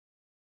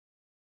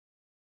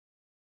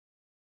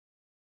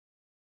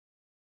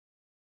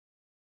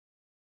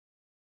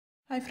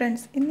Hi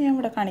friends, ഇന്ന് ഞാൻ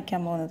ഇവിടെ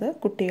കാണിക്കാൻ പോകുന്നത്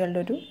കുട്ടികളുടെ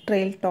ഒരു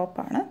ട്രെയിൽ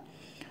ടോപ്പാണ്.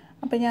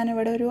 അപ്പോൾ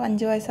ഞാനിവിടെ ഒരു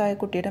 5 വയസ്സായ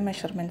കുട്ടിയുടെ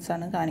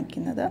മെഷർമെൻറ്റ്സാണ്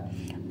കാണിക്കുന്നത്.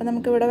 അപ്പോൾ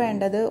നമുക്കിവിടെ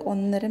വേണ്ടത്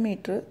 1.5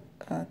 മീറ്റർ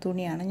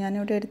തുണിയാണ്.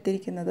 ഞാനിവിടെ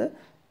എടുത്തിരിക്കുന്നത്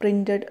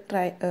പ്രിൻറ്റഡ്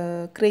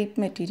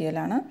ക്രേപ്പ്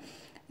മെറ്റീരിയലാണ്.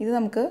 ഇത്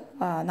നമുക്ക്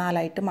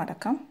 4ആയിട്ട്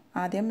മടക്കാം.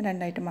 ആദ്യം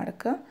 2ആയിട്ട്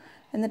മടക്കുക,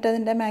 എന്നിട്ട്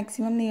അതിൻ്റെ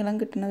മാക്സിമം നീളം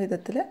കിട്ടുന്ന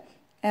വിധത്തിൽ,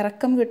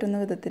 ഇറക്കം കിട്ടുന്ന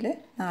വിധത്തിൽ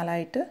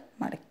 4ആയിട്ട്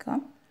മടക്കാം.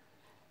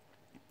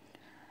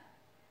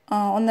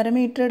 1.5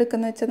 മീറ്റർ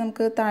എടുക്കുന്നത് വെച്ചാൽ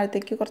നമുക്ക്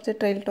താഴത്തേക്ക് കുറച്ച്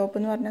ട്രെയിൽ ടോപ്പ്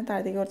എന്ന് പറഞ്ഞാൽ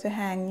താഴത്തേക്ക് കുറച്ച്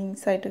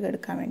ഹാങ്ങിങ്സ് ആയിട്ട്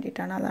എടുക്കാൻ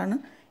വേണ്ടിയിട്ടാണ്. അതാണ്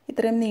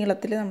ഇത്രയും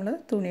നീളത്തിൽ നമ്മൾ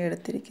തുണി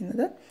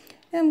എടുത്തിരിക്കുന്നത്.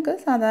 നമുക്ക്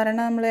സാധാരണ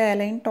നമ്മൾ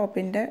എയർലൈൻ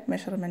ടോപ്പിൻ്റെ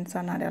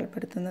മെഷർമെൻറ്റ്സാണ്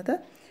അടയാളപ്പെടുത്തുന്നത്.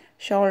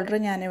 ഷോൾഡർ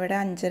ഞാനിവിടെ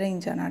 5.5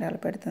 ഇഞ്ചാണ്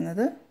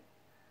അടയാളപ്പെടുത്തുന്നത്.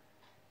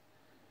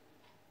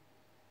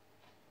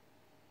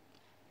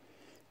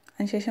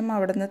 അതിനുശേഷം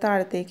അവിടെ നിന്ന്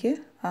താഴത്തേക്ക്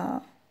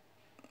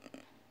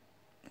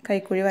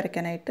കൈക്കുഴി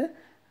വരയ്ക്കാനായിട്ട്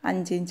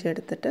 5 ഇഞ്ച്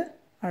എടുത്തിട്ട്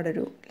അവിടെ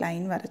ഒരു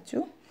ലൈൻ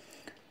വരച്ചു.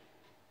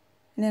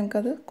 ഇനി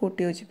നമുക്കത്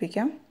കൂട്ടി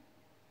യോജിപ്പിക്കാം.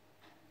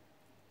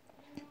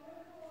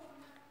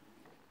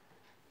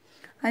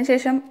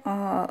 അതിനുശേഷം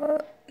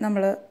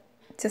നമ്മൾ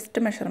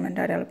ചെസ്റ്റ്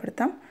മെഷർമെൻറ്റ്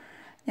അടയാളപ്പെടുത്താം.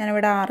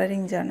 ഞാനിവിടെ 6.5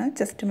 ഇഞ്ചാണ്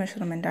ചെസ്റ്റ്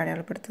മെഷർമെൻറ്റ്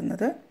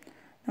അടയാളപ്പെടുത്തുന്നത്.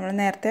 നമ്മൾ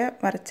നേരത്തെ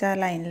വരച്ച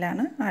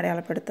ലൈനിലാണ്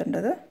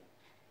അടയാളപ്പെടുത്തേണ്ടത്.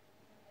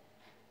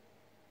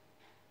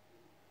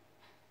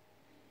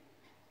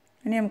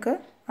 ഇനി നമുക്ക്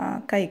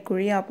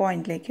കൈക്കുഴി ആ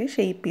പോയിൻറ്റിലേക്ക്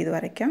ഷേപ്പ് ചെയ്ത്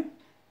വരയ്ക്കാം.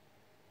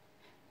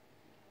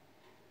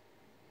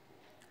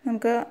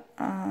 നമുക്ക്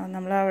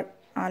നമ്മൾ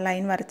ആ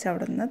ലൈൻ വരച്ച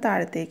അവിടെ നിന്ന്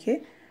താഴത്തേക്ക്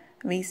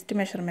വേസ്റ്റ്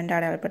മെഷർമെൻറ്റ്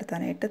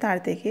അടയാളപ്പെടുത്താനായിട്ട്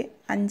താഴത്തേക്ക്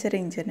 5.5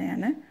 ഇഞ്ച്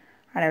തന്നെയാണ്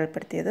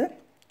അടയാളപ്പെടുത്തിയത്.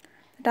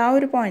 എന്നിട്ട് ആ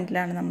ഒരു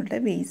പോയിൻറ്റിലാണ് നമ്മളുടെ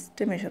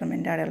വേസ്റ്റ്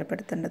മെഷർമെൻറ്റ്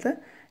അടയാളപ്പെടുത്തേണ്ടത്.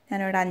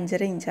 ഞാനിവിടെ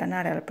 5.5 ഇഞ്ചാണ്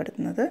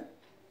അടയാളപ്പെടുത്തുന്നത്.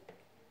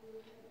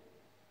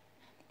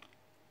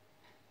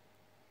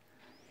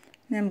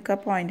 നമുക്ക് ആ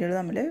പോയിൻറ്റുകൾ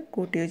തമ്മിൽ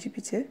കൂട്ടി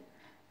യോജിപ്പിച്ച്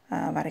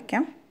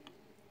വരയ്ക്കാം.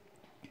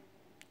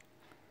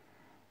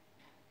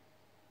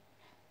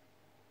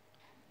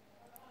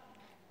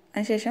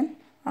 അതിനുശേഷം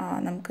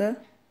നമുക്ക്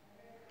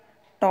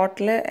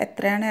ടോട്ടൽ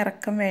എത്രയാണ്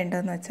ഇറക്കം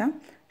വേണ്ടതെന്ന് വെച്ചാൽ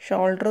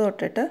ഷോൾഡർ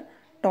തൊട്ടിട്ട്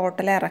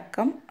ടോട്ടൽ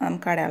ഇറക്കം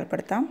നമുക്ക്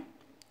അടയാളപ്പെടുത്താം.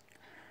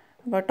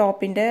 അപ്പോൾ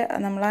ടോപ്പിൻ്റെ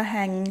നമ്മൾ ആ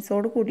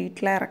ഹാങ്ങിങ്സോട്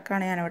കൂടിയിട്ടുള്ള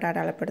ഇറക്കമാണ് ഞാനിവിടെ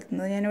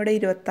അടയാളപ്പെടുത്തുന്നത്. ഞാനിവിടെ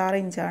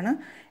 26 ഇഞ്ചാണ്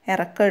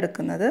ഇറക്കം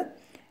എടുക്കുന്നത്.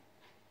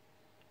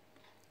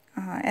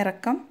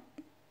 ഇറക്കം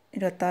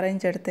 26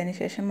 ഇഞ്ച് എടുത്തതിന്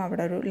ശേഷം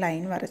അവിടെ ഒരു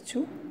ലൈൻ വരച്ചു.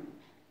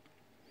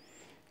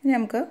 ഇനി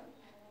നമുക്ക്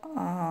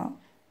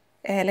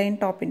എയർലൈൻ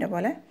ടോപ്പിൻ്റെ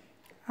പോലെ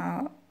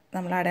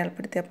നമ്മൾ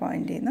അടയാളപ്പെടുത്തിയ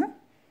പോയിൻറ്റിൽ നിന്ന്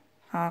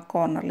ആ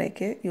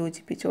കോർണറിലേക്ക്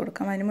യോജിപ്പിച്ച്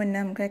കൊടുക്കാം. അതിന് മുന്നേ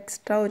നമുക്ക്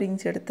എക്സ്ട്രാ 1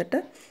 ഇഞ്ച് എടുത്തിട്ട്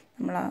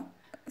നമ്മൾ ആ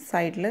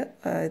സൈഡിൽ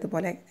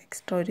ഇതുപോലെ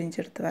എക്സ്ട്രാ 1 ഇഞ്ച്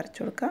എടുത്ത് വരച്ചു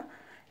കൊടുക്കുക.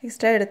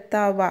 എക്സ്ട്രാ എടുത്ത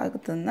ആ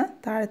ഭാഗത്തു നിന്ന്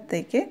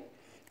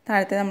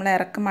താഴത്തെ നമ്മൾ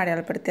ഇറക്കം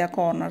അടയാളപ്പെടുത്തിയ ആ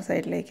കോർണർ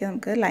സൈഡിലേക്ക്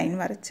നമുക്ക് ലൈൻ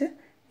വരച്ച്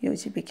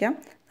യോജിപ്പിക്കാം.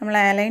 നമ്മൾ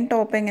എയർലൈൻ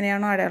ടോപ്പ്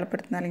എങ്ങനെയാണോ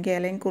അടയാളപ്പെടുത്തുന്നത്, അല്ലെങ്കിൽ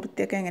എയർലൈൻ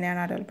കുർത്തിയൊക്കെ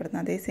എങ്ങനെയാണോ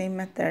അടയാളപ്പെടുത്തുന്നത്, അതേ സെയിം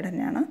മെത്തേഡ്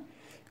തന്നെയാണ്.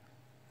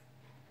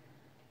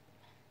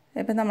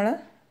 ഇപ്പം നമ്മൾ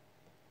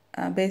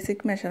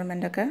ബേസിക്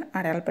മെഷർമെൻറ്റൊക്കെ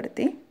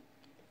അടയാളപ്പെടുത്തി.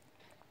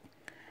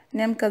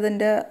 ഇനി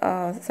നമുക്കതിൻ്റെ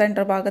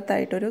സെൻറ്റർ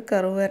ഭാഗത്തായിട്ടൊരു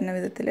കർവ് വരുന്ന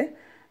വിധത്തിൽ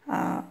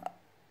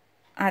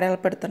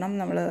അടയാളപ്പെടുത്തണം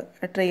നമ്മൾ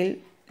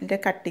ട്രെയിലിൻ്റെ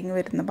കട്ടിങ്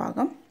വരുന്ന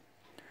ഭാഗം.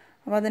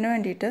 അപ്പോൾ അതിന്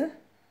വേണ്ടിയിട്ട്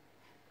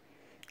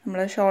നമ്മൾ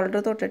ഷോൾഡർ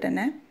തൊട്ടിട്ട്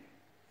തന്നെ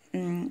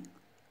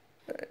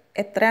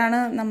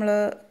എത്രയാണ്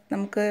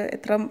നമുക്ക്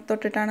എത്ര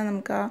തൊട്ടിട്ടാണ്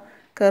നമുക്ക് ആ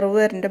കർവ്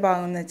വരേണ്ട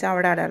ഭാഗം എന്ന് വെച്ചാൽ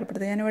അവിടെ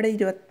അടയാളപ്പെടുത്തുക. ഞാനിവിടെ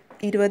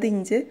 20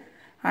 ഇഞ്ച്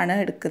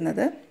ആണ്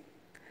എടുക്കുന്നത്.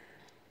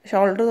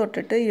 ഷോൾഡർ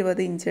തൊട്ടിട്ട്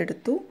 20 ഇഞ്ച്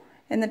എടുത്തു.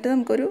 എന്നിട്ട്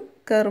നമുക്കൊരു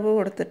കർവ്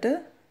കൊടുത്തിട്ട്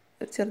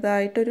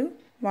ചെറുതായിട്ടൊരു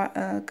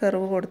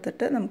കർവ്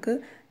കൊടുത്തിട്ട് നമുക്ക്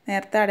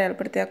നേരത്തെ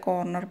അടയാളപ്പെടുത്തിയ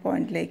കോർണർ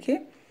പോയിൻറ്റിലേക്ക്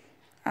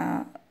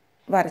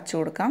വരച്ചു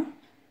കൊടുക്കാം.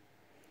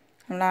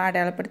 നമ്മൾ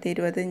അടയാളപ്പെടുത്തിയ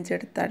 20 ഇഞ്ച്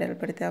എടുത്ത്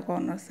അടയാളപ്പെടുത്തിയ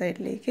കോർണർ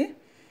സൈഡിലേക്ക്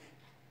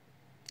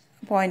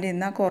പോയിൻറ്റിൽ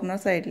നിന്ന് ആ കോർണർ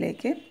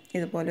സൈഡിലേക്ക്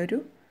ഇതുപോലൊരു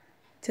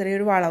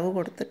ചെറിയൊരു വളവ്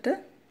കൊടുത്തിട്ട്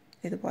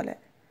ഇതുപോലെ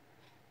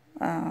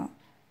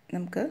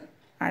നമുക്ക്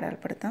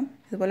അടയാളപ്പെടുത്താം.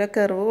 ഇതുപോലെ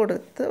കർവ്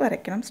കൊടുത്ത്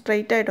വരയ്ക്കണം,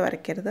 സ്ട്രെയിറ്റ് ആയിട്ട്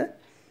വരയ്ക്കരുത്.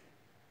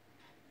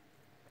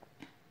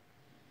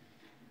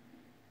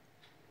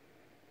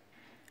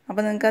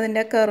 അപ്പോൾ നിങ്ങൾക്ക്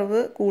അതിൻ്റെ കർവ്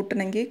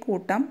കൂട്ടണമെങ്കിൽ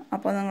കൂട്ടാം.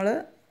 അപ്പോൾ നിങ്ങൾ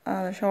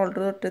ഷോൾഡർ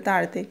തൊട്ട്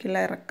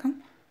താഴത്തേക്കുള്ള ഇറക്കം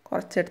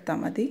കുറച്ചെടുത്താൽ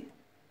മതി.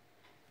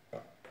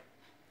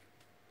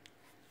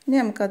 ഇനി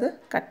നമുക്കത്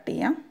കട്ട്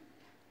ചെയ്യാം.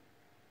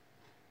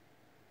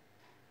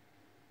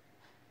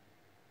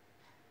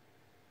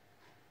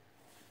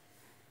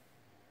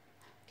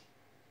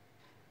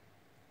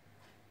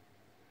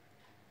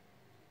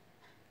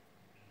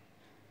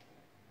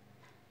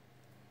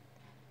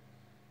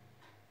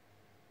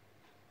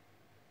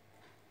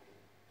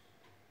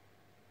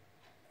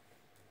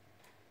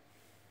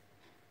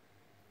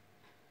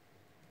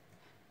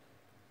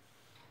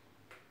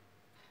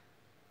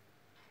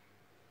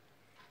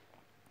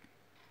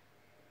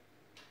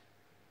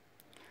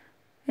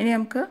 ഇനി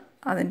നമുക്ക്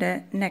അതിൻ്റെ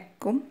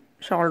നെക്കും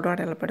ഷോൾഡറും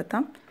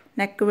അടയാളപ്പെടുത്താം.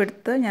 നെക്ക്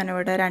വിഡ്ത്ത്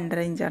ഞാനിവിടെ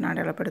 2.5 ഇഞ്ചാണ്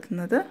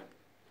അടയാളപ്പെടുത്തുന്നത്.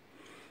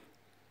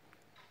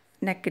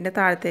 നെക്കിൻ്റെ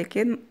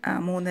താഴത്തേക്ക്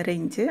 3.5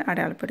 ഇഞ്ച്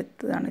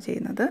അടയാളപ്പെടുത്തുകയാണ്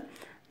ചെയ്യുന്നത്.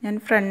 ഞാൻ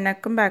ഫ്രണ്ട്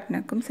നെക്കും ബാക്ക്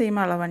നെക്കും സെയിം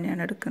അളവ്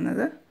തന്നെയാണ്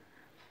എടുക്കുന്നത്.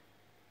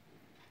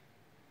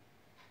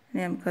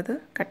 ഇനി നമുക്കത്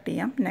കട്ട്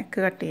ചെയ്യാം. നെക്ക്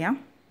കട്ട് ചെയ്യാം.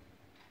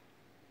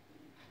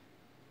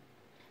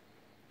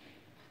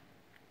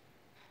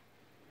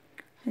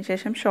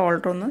 അതിനുശേഷം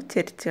ഷോൾഡർ ഒന്ന്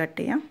ചെരിച്ച് കട്ട്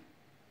ചെയ്യാം.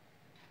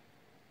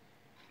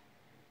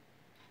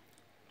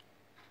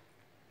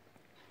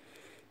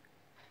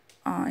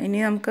 ഇനി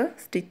നമുക്ക്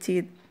സ്റ്റിച്ച്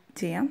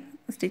ചെയ്യാം.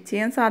 സ്റ്റിച്ച്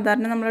ചെയ്യാൻ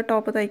സാധാരണ നമ്മൾ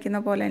ടോപ്പ് തയ്ക്കുന്ന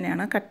പോലെ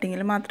തന്നെയാണ്.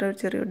 കട്ടിങ്ങിൽ മാത്രമേ ഒരു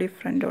ചെറിയ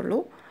ഡിഫറൻ്റ് ഉള്ളൂ.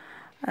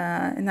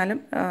 എന്നാലും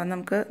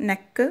നമുക്ക്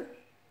നെക്ക്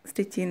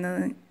സ്റ്റിച്ച് ചെയ്യുന്നത്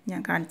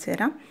ഞാൻ കാണിച്ചു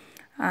തരാം.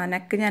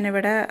 നെക്ക്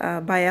ഞാനിവിടെ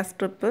ബയാ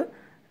സ്ട്രിപ്പ്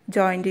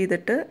ജോയിൻ്റ്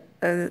ചെയ്തിട്ട്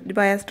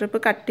ബയാ സ്ട്രിപ്പ്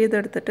കട്ട്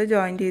ചെയ്തെടുത്തിട്ട്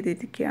ജോയിൻ്റ്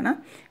ചെയ്തിരിക്കുകയാണ്.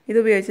 ഇത്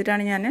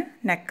ഉപയോഗിച്ചിട്ടാണ് ഞാൻ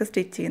നെക്ക്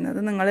സ്റ്റിച്ച് ചെയ്യുന്നത്.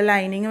 നിങ്ങൾ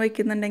ലൈനിങ്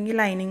വയ്ക്കുന്നുണ്ടെങ്കിൽ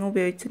ലൈനിങ്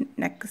ഉപയോഗിച്ച്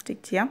നെക്ക്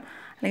സ്റ്റിച്ച് ചെയ്യാം.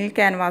 അല്ലെങ്കിൽ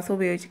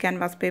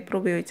ക്യാൻവാസ് പേപ്പർ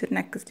ഉപയോഗിച്ച്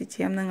നെക്ക് സ്റ്റിച്ച്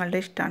ചെയ്യാം.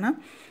 നിങ്ങളുടെ ഇഷ്ടമാണ്.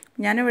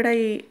 ഞാനിവിടെ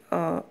ഈ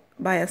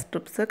ബയാ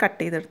സ്ട്രിപ്സ് കട്ട്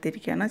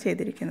ചെയ്തെടുത്തിരിക്കുകയാണ്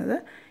ചെയ്തിരിക്കുന്നത്.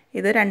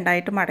 ഇത്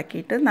രണ്ടായിട്ട്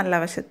മടക്കിയിട്ട് നല്ല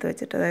വശത്ത്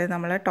വെച്ചിട്ട്, അതായത്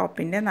നമ്മൾ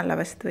ടോപ്പിൻ്റെ നല്ല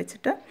വശത്ത്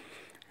വെച്ചിട്ട്,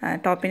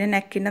 ടോപ്പിൻ്റെ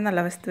നെക്കിൻ്റെ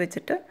നല്ല വശത്ത്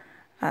വെച്ചിട്ട്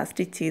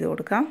സ്റ്റിച്ച് ചെയ്ത്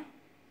കൊടുക്കാം.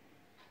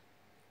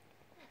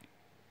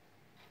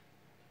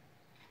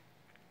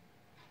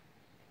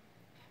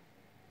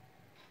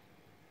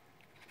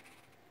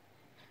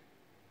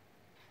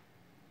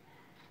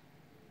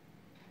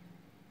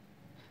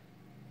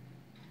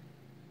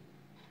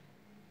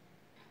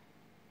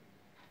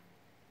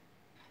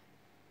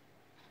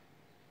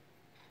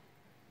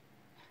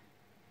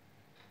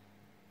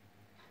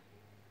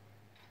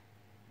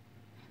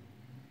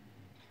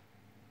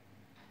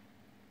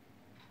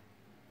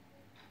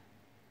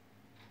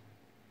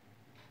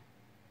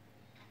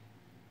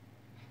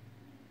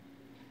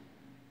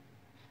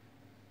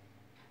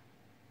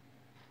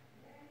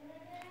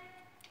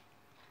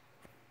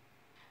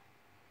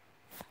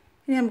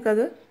 ഇനി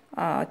നമുക്കത്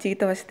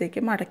ചീത്ത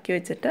വശത്തേക്ക് മടക്കി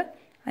വെച്ചിട്ട്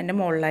അതിൻ്റെ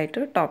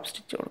മുകളിലായിട്ട് ടോപ്പ്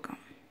സ്റ്റിച്ച് കൊടുക്കാം.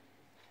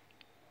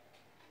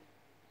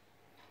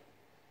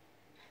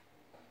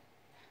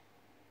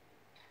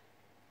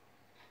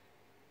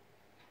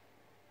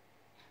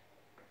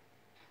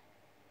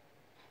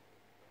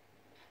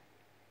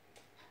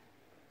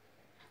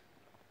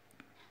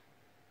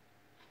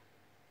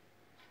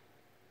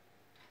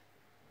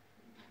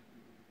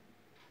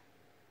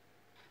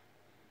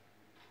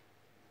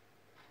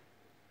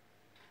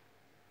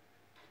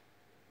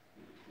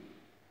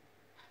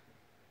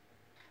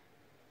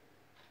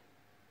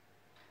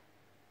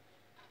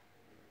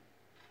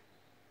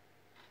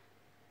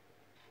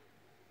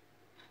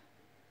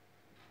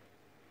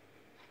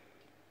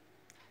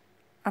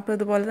 അപ്പോൾ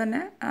ഇതുപോലെ തന്നെ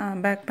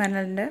ബാക്ക്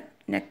പാനലിൻ്റെ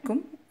നെക്കും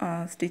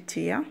സ്റ്റിച്ച്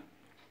ചെയ്യാം.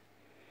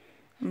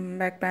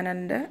 ബാക്ക്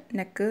പാനലിൻ്റെ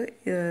നെക്ക്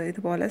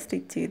ഇതുപോലെ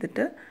സ്റ്റിച്ച്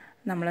ചെയ്തിട്ട്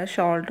നമ്മൾ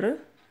ഷോൾഡർ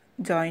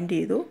ജോയിൻ്റ്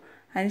ചെയ്തു.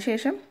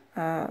 അതിനുശേഷം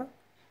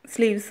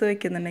സ്ലീവ്സ്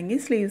വയ്ക്കുന്നുണ്ടെങ്കിൽ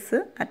സ്ലീവ്സ്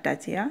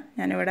അറ്റാച്ച് ചെയ്യാം.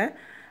 ഞാനിവിടെ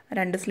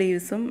 2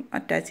 സ്ലീവ്സും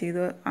അറ്റാച്ച്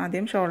ചെയ്തു.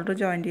 ആദ്യം ഷോൾഡർ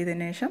ജോയിൻ്റ്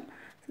ചെയ്തതിന് ശേഷം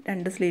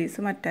 2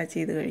 സ്ലീവ്സും അറ്റാച്ച്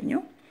ചെയ്ത് കഴിഞ്ഞു.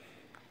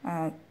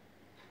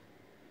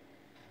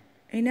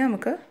 ഇനി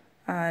നമുക്ക്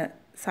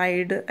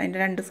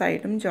അതിൻ്റെ 2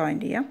 സൈഡും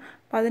ജോയിൻ്റ് ചെയ്യാം.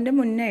 അപ്പോൾ അതിൻ്റെ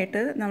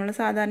മുന്നായിട്ട് നമ്മൾ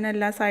സാധാരണ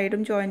എല്ലാ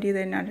സൈഡും ജോയിൻ്റ്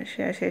ചെയ്തതിന്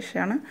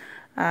ശേഷമാണ്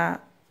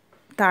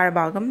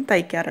താഴ്ഭാഗം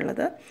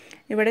തയ്ക്കാറുള്ളത്.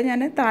 ഇവിടെ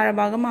ഞാൻ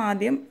താഴ്ഭാഗം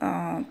ആദ്യം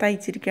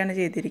തയ്ച്ചിരിക്കുകയാണ്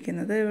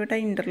ചെയ്തിരിക്കുന്നത്. ഇവിടെ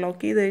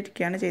ഇൻ്റർലോക്ക്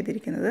ചെയ്തിരിക്കുകയാണ്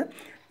ചെയ്തിരിക്കുന്നത്.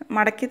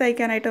 മടക്കി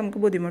തയ്ക്കാനായിട്ട്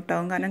നമുക്ക്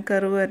ബുദ്ധിമുട്ടാകും, കാരണം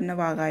കർവ് വരുന്ന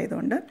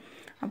ഭാഗമായതുകൊണ്ട്.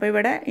 അപ്പോൾ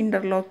ഇവിടെ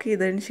ഇൻ്റർലോക്ക്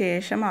ചെയ്തതിന്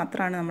ശേഷം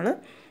മാത്രമാണ് നമ്മൾ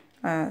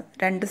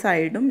 2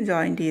 സൈഡും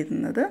ജോയിൻ്റ്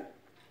ചെയ്യുന്നത്.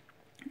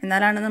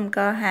 എന്നാലാണ്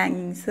നമുക്ക് ആ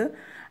ഹാങ്ങിങ്സ്,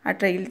 ആ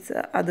ട്രെയിൽസ്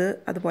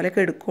അതുപോലെ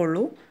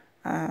കെടുക്കുള്ളൂ.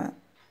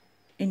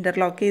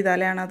 ഇൻ്റർലോക്ക്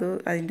ചെയ്താലാണ്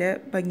അതിൻ്റെ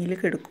ഭംഗിയിൽ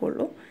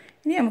കെടുക്കുള്ളൂ.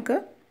 ഇനി നമുക്ക്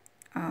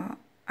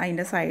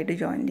അതിൻ്റെ സൈഡ്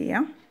ജോയിൻ്റ്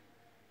ചെയ്യാം.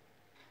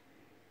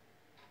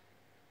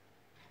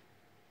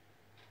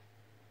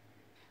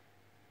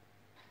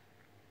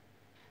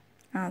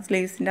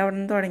 സ്ലീവ്സിൻ്റെ അവിടെ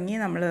നിന്ന് തുടങ്ങി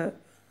നമ്മൾ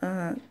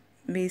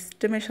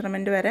വേസ്റ്റ്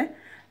മെഷർമെൻറ്റ് വരെ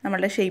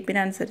നമ്മളുടെ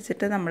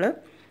ഷേപ്പിനനുസരിച്ചിട്ട് നമ്മൾ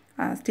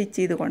സ്റ്റിച്ച്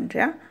ചെയ്ത്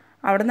കൊണ്ടുവരിക.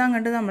 അവിടെ നിന്ന്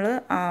അങ്ങോട്ട് നമ്മൾ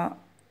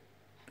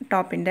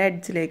ടോപ്പിൻ്റെ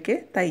എഡ്ജിലേക്ക്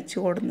തയ്ച്ച്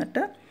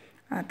കൊടുത്തിട്ട്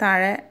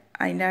താഴെ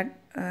അതിൻ്റെ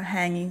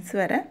ഹാങ്ങിങ്സ്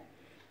വരെ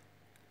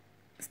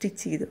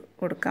സ്റ്റിച്ച് ചെയ്ത്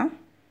കൊടുക്കാം.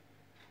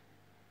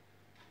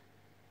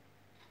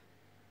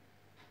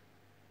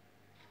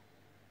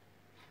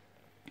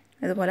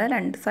 ഇതുപോലെ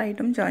 2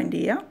 സൈഡും ജോയിൻ്റ്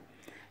ചെയ്യുക.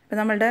 ഇപ്പോൾ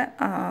നമ്മളുടെ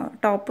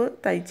ടോപ്പ്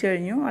തയ്ച്ചു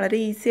കഴിഞ്ഞു. വളരെ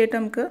ഈസി ആയിട്ട്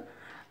നമുക്ക്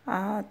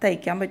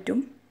തയ്ക്കാൻ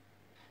പറ്റും.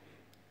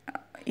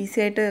 ഈസി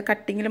ആയിട്ട്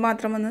കട്ടിങ്ങിൽ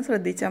മാത്രം ഒന്ന്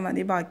ശ്രദ്ധിച്ചാൽ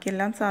മതി.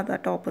 ബാക്കിയെല്ലാം സാധാ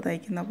ടോപ്പ്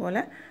തയ്ക്കുന്ന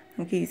പോലെ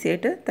നമുക്ക് ഈസി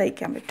ആയിട്ട്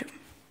തയ്ക്കാൻ പറ്റും.